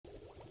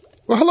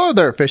Well, hello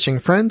there, fishing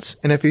friends,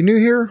 and if you're new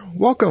here,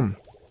 welcome.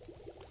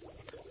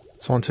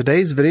 So in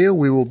today's video,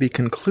 we will be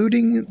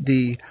concluding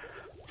the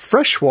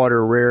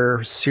freshwater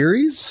rare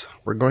series.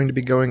 We're going to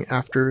be going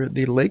after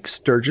the Lake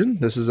Sturgeon.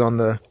 This is on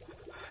the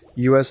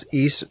US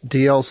East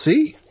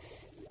DLC.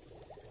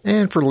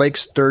 And for Lake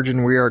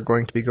Sturgeon, we are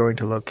going to be going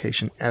to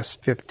location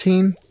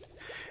S15.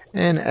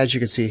 And as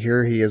you can see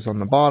here, he is on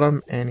the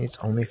bottom, and he's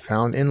only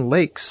found in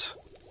lakes.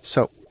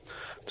 So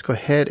let's go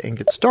ahead and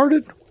get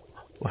started.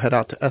 We'll head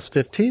out to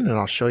S15 and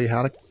I'll show you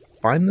how to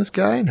find this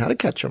guy and how to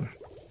catch him.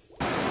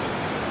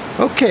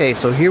 Okay,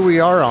 so here we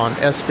are on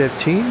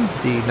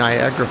S15, the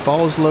Niagara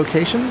Falls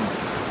location.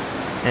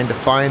 And to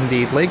find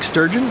the Lake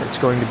Sturgeon, it's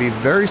going to be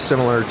very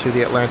similar to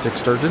the Atlantic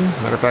Sturgeon.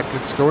 Matter of fact,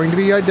 it's going to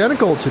be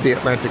identical to the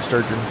Atlantic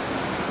Sturgeon.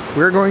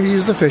 We're going to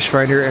use the fish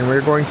finder and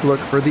we're going to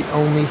look for the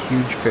only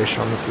huge fish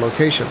on this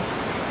location.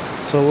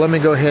 So let me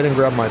go ahead and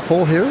grab my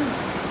pole here.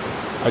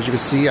 As you can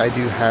see, I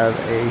do have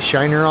a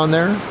shiner on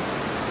there.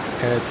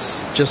 And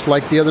it's just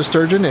like the other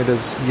sturgeon. It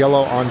is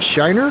yellow on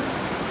shiner,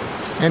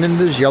 and it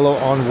is yellow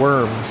on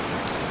worm.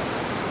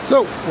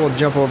 So we'll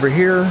jump over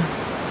here.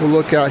 We'll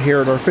look out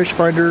here at our fish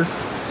finder.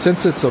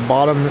 Since it's a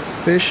bottom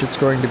fish, it's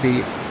going to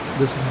be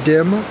this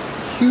dim,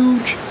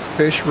 huge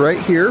fish right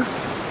here.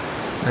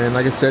 And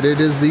like I said,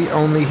 it is the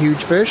only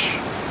huge fish.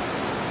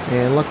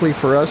 And luckily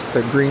for us,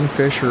 the green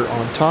fish are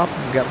on top.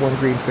 We've got one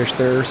green fish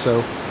there, so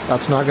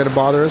that's not going to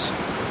bother us.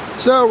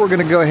 So we're going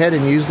to go ahead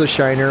and use the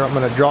shiner. I'm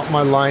going to drop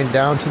my line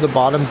down to the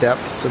bottom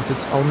depth since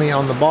it's only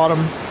on the bottom.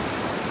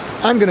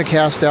 I'm going to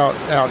cast out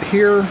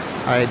here.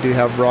 I do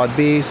have rod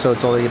B, so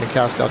it's only going to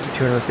cast out to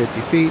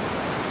 250 feet,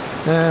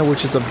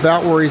 which is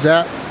about where he's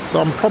at. So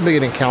I'm probably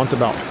going to count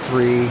about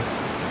three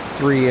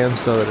in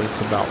so that it's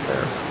about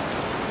there.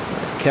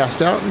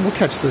 Cast out and we'll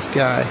catch this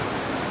guy.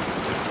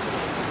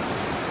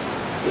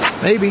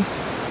 Maybe.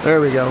 There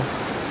we go.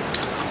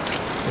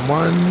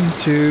 1,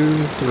 2,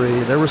 3.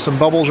 There were some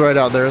bubbles right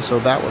out there, so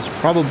that was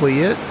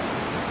probably it.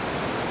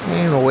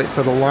 And we'll wait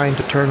for the line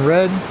to turn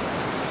red.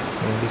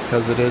 And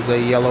because it is a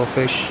yellow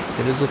fish,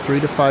 it is a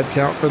 3 to 5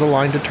 count for the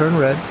line to turn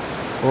red.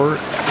 Or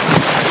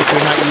if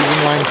you're not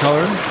using line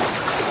color.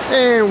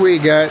 And we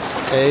got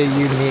a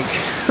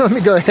unique. Let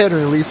me go ahead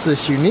and release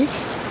this unique.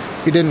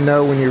 If you didn't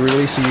know, when you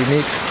release a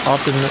unique,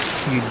 often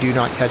you do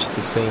not catch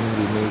the same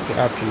unique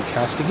after you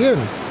cast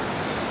again.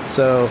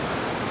 So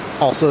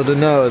also to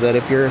know that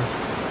if you're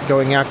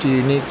going after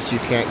uniques, you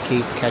can't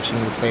keep catching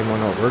the same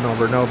one over and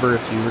over and over.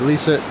 If you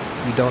release it,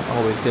 you don't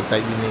always get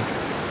that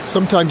unique.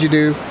 Sometimes you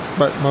do,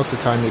 but most of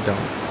the time you don't.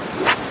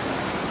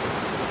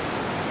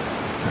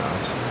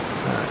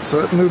 Alright,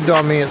 so it moved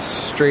on me. It's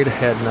straight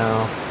ahead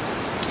now.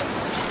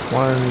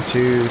 1,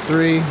 2,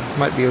 3.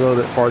 Might be a little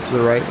bit far to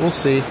the right. We'll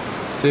see.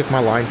 See if my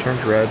line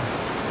turns red.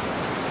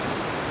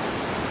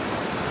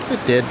 It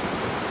did.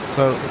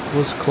 So it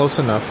was close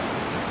enough.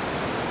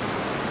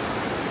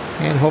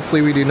 And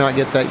hopefully we do not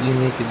get that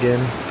unique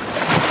again.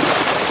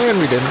 And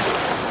we didn't.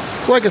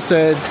 Like I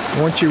said,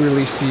 once you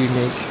release the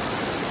unique,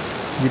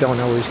 you don't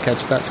always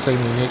catch that same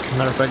unique.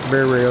 Matter of fact,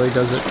 very rarely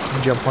does it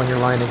jump on your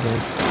line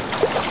again.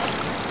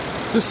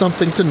 Just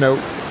something to note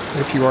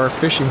if you are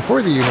fishing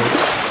for the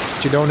uniques.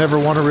 But you don't ever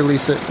want to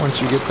release it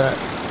once you get that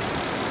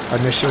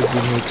initial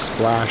unique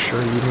splash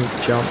or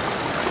unique jump.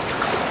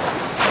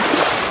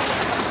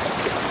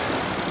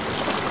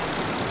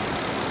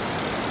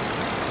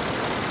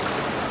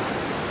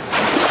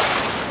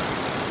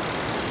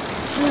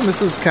 And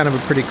this is kind of a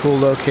pretty cool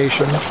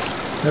location.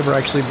 Never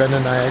actually been to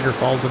Niagara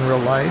Falls in real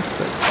life,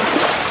 but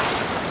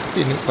it'd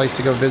be a neat place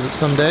to go visit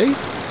someday.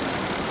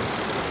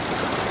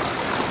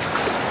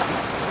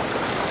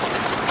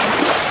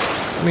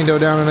 Let me know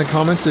down in the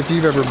comments if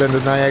you've ever been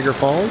to Niagara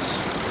Falls.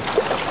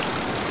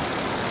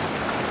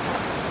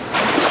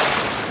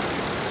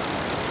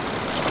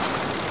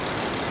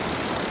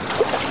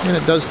 And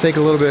it does take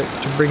a little bit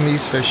to bring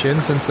these fish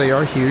in since they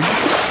are huge.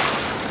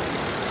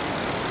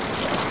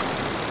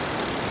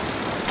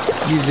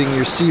 Using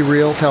your C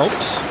reel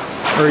helps,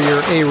 or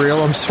your A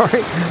reel, I'm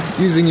sorry.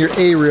 Using your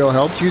A reel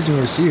helps. Using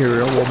your C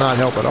reel will not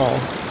help at all.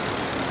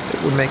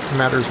 It would make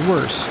matters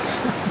worse.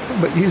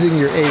 But using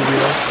your A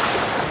reel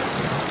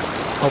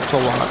helps a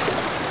lot.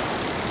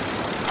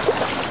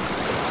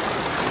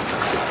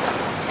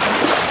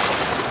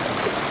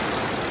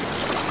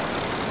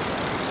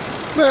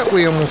 But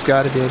we almost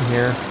got it in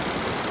here.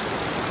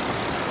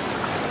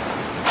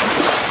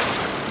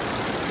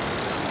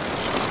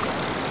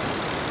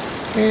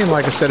 And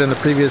like I said in the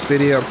previous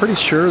video, I'm pretty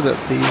sure that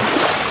the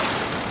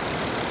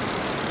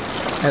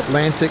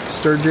Atlantic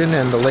Sturgeon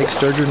and the Lake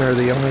Sturgeon are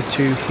the only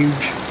two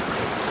huge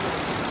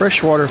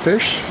freshwater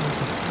fish,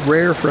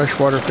 rare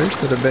freshwater fish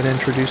that have been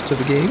introduced to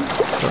the game.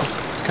 So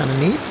it's kind of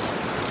neat.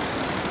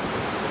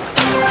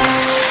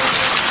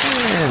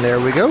 And there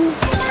we go.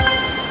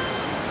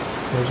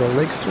 There's our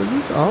Lake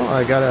Sturgeon. Oh,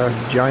 I got a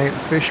giant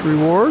fish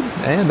reward,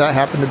 and that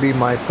happened to be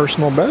my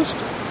personal best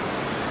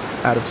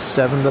out of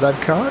 7 that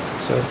I've caught.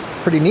 So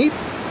pretty neat.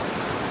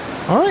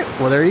 Alright,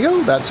 well there you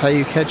go. That's how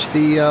you catch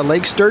the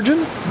Lake Sturgeon,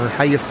 or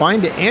how you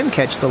find it and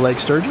catch the Lake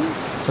Sturgeon.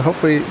 So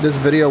hopefully this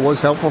video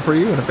was helpful for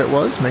you, and if it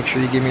was, make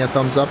sure you give me a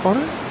thumbs up on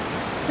it.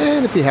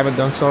 And if you haven't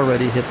done so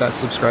already, hit that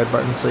subscribe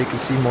button so you can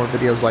see more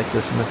videos like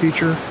this in the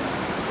future.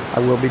 I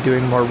will be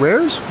doing more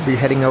rares. We'll be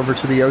heading over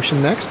to the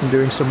ocean next and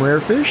doing some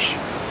rare fish.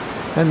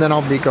 And then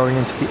I'll be going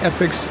into the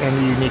epics and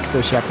the unique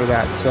fish after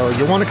that. So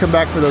you'll want to come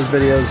back for those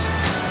videos.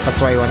 That's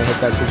why you want to hit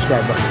that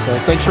subscribe button. So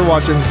thanks for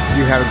watching.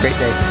 You have a great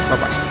day.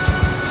 Bye-bye.